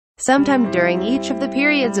Sometime during each of the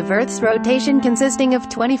periods of Earth's rotation consisting of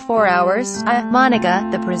 24 hours, I, Monica,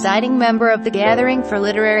 the presiding member of the gathering for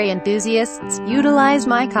literary enthusiasts, utilize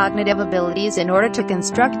my cognitive abilities in order to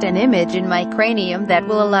construct an image in my cranium that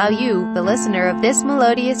will allow you, the listener of this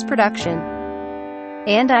melodious production,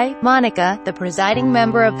 and I, Monica, the presiding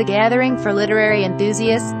member of the gathering for literary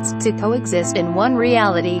enthusiasts, to coexist in one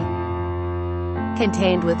reality.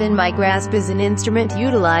 Contained within my grasp is an instrument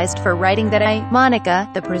utilized for writing that I, Monica,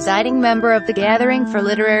 the presiding member of the gathering for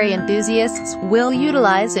literary enthusiasts, will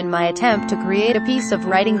utilize in my attempt to create a piece of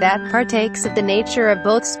writing that partakes of the nature of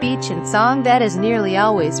both speech and song, that is nearly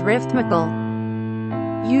always rhythmical,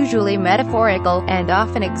 usually metaphorical, and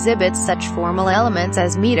often exhibits such formal elements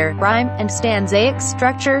as meter, rhyme, and stanzaic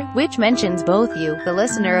structure, which mentions both you, the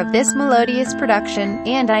listener of this melodious production,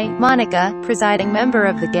 and I, Monica, presiding member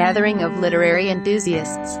of the gathering of literary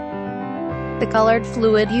enthusiasts. The colored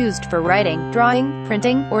fluid used for writing, drawing,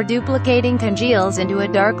 printing, or duplicating congeals into a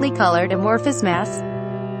darkly colored amorphous mass.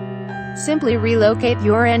 Simply relocate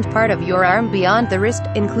your end part of your arm beyond the wrist,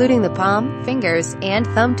 including the palm, fingers, and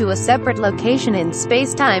thumb, to a separate location in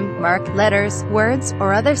space-time. Mark letters, words,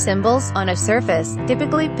 or other symbols on a surface,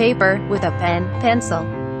 typically paper, with a pen, pencil,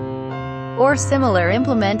 or similar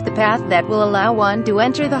implement the path that will allow one to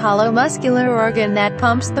enter the hollow muscular organ that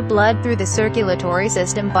pumps the blood through the circulatory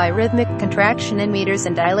system by rhythmic contraction and meters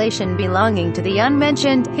and dilation belonging to the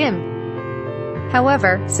unmentioned hymn.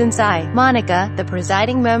 However, since I, Monica, the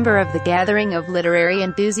presiding member of the gathering of literary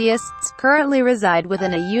enthusiasts, currently reside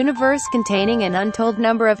within a universe containing an untold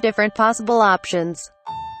number of different possible options,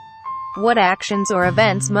 what actions or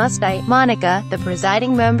events must I, Monica, the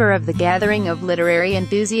presiding member of the gathering of literary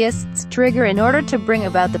enthusiasts, trigger in order to bring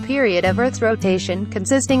about the period of Earth's rotation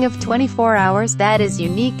consisting of 24 hours that is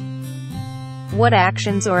unique? What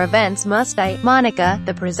actions or events must I, Monica,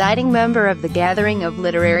 the presiding member of the gathering of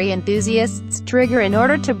literary enthusiasts, trigger in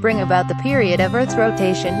order to bring about the period of Earth's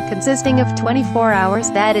rotation consisting of 24 hours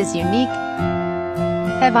that is unique?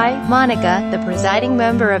 Have I, Monica, the presiding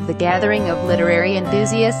member of the gathering of literary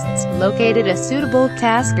enthusiasts, located a suitable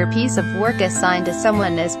task or piece of work assigned to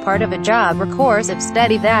someone as part of a job or course of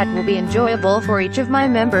study that will be enjoyable for each of my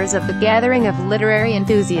members of the gathering of literary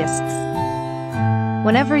enthusiasts?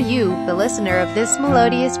 Whenever you, the listener of this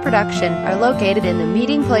melodious production, are located in the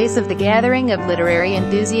meeting place of the gathering of literary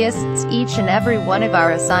enthusiasts, each and every one of our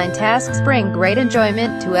assigned tasks bring great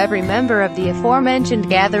enjoyment to every member of the aforementioned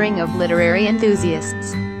gathering of literary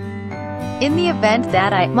enthusiasts. In the event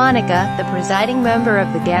that I, Monica, the presiding member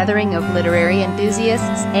of the gathering of literary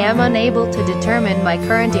enthusiasts, am unable to determine my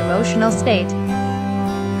current emotional state,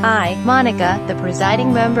 I, Monica, the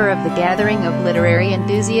presiding member of the gathering of literary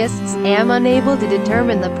enthusiasts, am unable to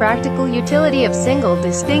determine the practical utility of single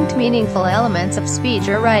distinct meaningful elements of speech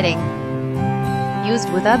or writing,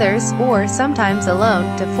 used with others, or sometimes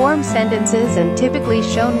alone, to form sentences and typically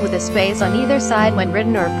shown with a space on either side when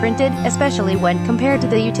written or printed, especially when compared to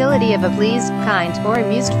the utility of a pleased, kind, or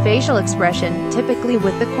amused facial expression, typically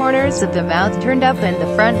with the corners of the mouth turned up and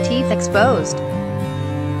the front teeth exposed.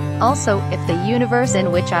 Also, if the universe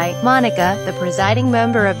in which I, Monica, the presiding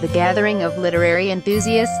member of the gathering of literary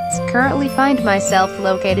enthusiasts, currently find myself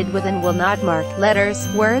located within will not mark letters,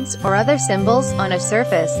 words, or other symbols on a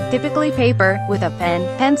surface, typically paper, with a pen,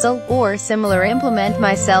 pencil, or similar implement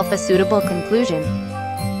myself a suitable conclusion.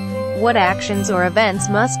 What actions or events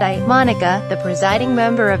must I, Monica, the presiding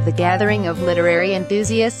member of the gathering of literary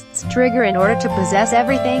enthusiasts, trigger in order to possess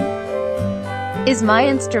everything? Is my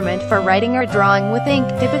instrument for writing or drawing with ink,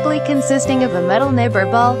 typically consisting of a metal nib or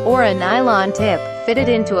ball, or a nylon tip, fitted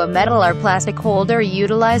into a metal or plastic holder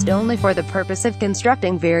utilized only for the purpose of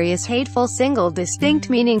constructing various hateful single distinct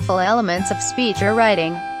meaningful elements of speech or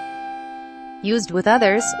writing, used with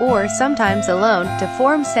others, or sometimes alone, to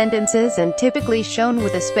form sentences and typically shown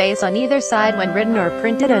with a space on either side when written or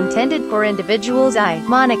printed, intended for individuals I,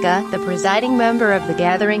 Monica, the presiding member of the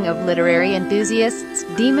gathering of literary enthusiasts,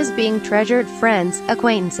 deem as being treasured friends,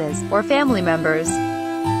 acquaintances, or family members?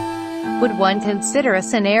 Would one consider a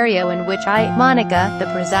scenario in which I, Monica,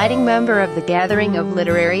 the presiding member of the gathering of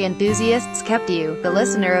literary enthusiasts, kept you, the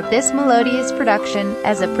listener of this melodious production,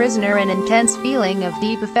 as a prisoner in intense feeling of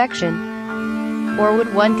deep affection? Or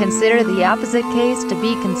would one consider the opposite case to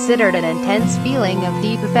be considered an intense feeling of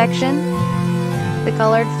deep affection? The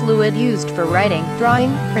colored fluid used for writing,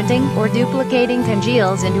 drawing, printing, or duplicating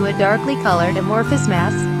congeals into a darkly colored amorphous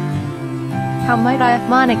mass. How might I,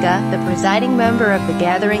 Monica, the presiding member of the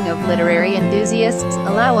gathering of literary enthusiasts,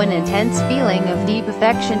 allow an intense feeling of deep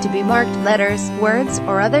affection to be marked letters, words,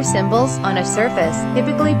 or other symbols on a surface,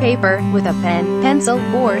 typically paper, with a pen, pencil,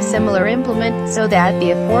 or similar implement, so that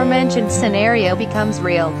the aforementioned scenario becomes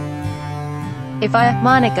real? If I,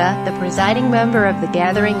 Monica, the presiding member of the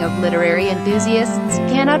gathering of literary enthusiasts,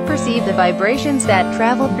 cannot perceive the vibrations that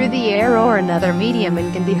travel through the air or another medium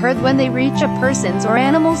and can be heard when they reach a person's or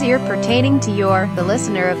animal's ear pertaining to the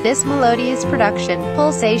listener of this melodious production,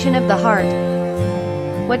 pulsation of the heart,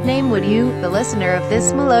 what name would you, the listener of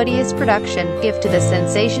this melodious production, give to the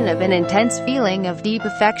sensation of an intense feeling of deep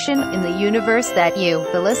affection in the universe that you,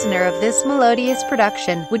 the listener of this melodious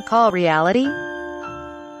production, would call reality?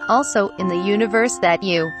 Also, in the universe that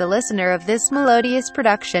you, the listener of this melodious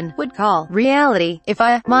production, would call reality. If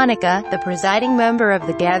I, Monica, the presiding member of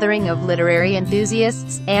the gathering of literary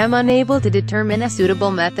enthusiasts, am unable to determine a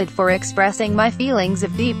suitable method for expressing my feelings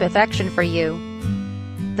of deep affection for you,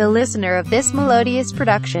 the listener of this melodious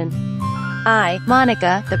production, I,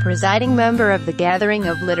 Monica, the presiding member of the gathering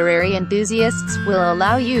of literary enthusiasts, will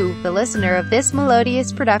allow you, the listener of this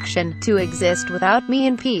melodious production, to exist without me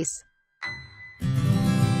in peace.